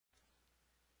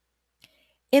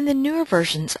In the newer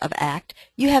versions of ACT,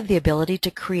 you have the ability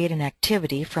to create an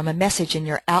activity from a message in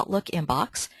your Outlook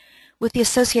inbox with the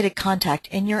associated contact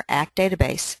in your ACT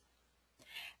database.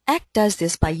 ACT does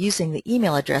this by using the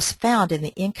email address found in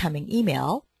the incoming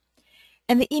email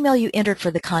and the email you entered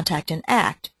for the contact in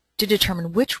ACT to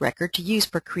determine which record to use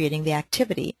for creating the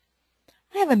activity.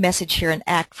 I have a message here in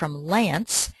ACT from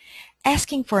Lance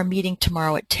asking for a meeting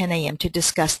tomorrow at 10 a.m. to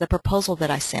discuss the proposal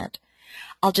that I sent.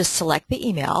 I'll just select the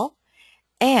email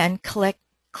and click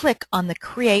on the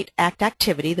Create ACT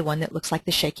Activity, the one that looks like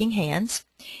the shaking hands,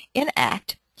 in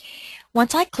ACT.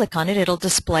 Once I click on it, it'll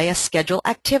display a Schedule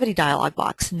Activity dialog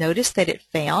box. Notice that it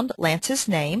found Lance's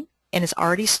name and has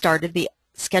already started the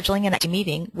scheduling an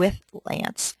meeting with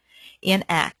Lance in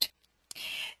ACT.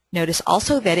 Notice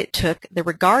also that it took the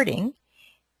regarding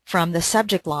from the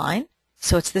subject line,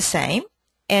 so it's the same,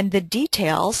 and the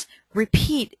details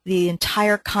repeat the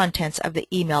entire contents of the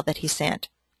email that he sent.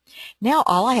 Now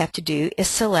all I have to do is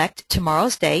select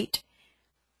tomorrow's date,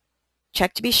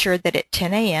 check to be sure that at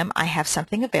 10 a.m. I have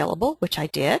something available, which I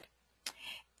did,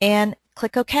 and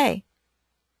click OK.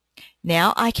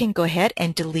 Now I can go ahead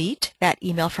and delete that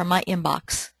email from my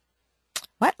inbox.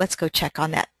 Let's go check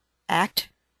on that ACT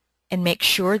and make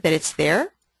sure that it's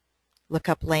there. Look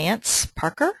up Lance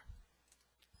Parker.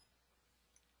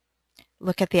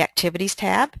 Look at the Activities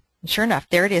tab. And sure enough,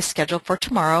 there it is, scheduled for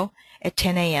tomorrow at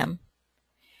 10 a.m.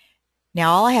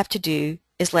 Now all I have to do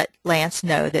is let Lance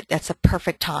know that that's a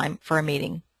perfect time for a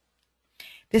meeting.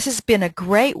 This has been a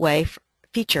great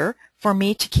feature for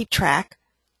me to keep track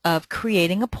of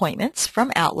creating appointments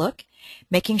from Outlook,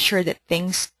 making sure that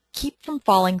things keep from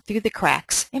falling through the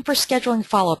cracks, and for scheduling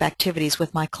follow-up activities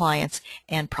with my clients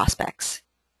and prospects.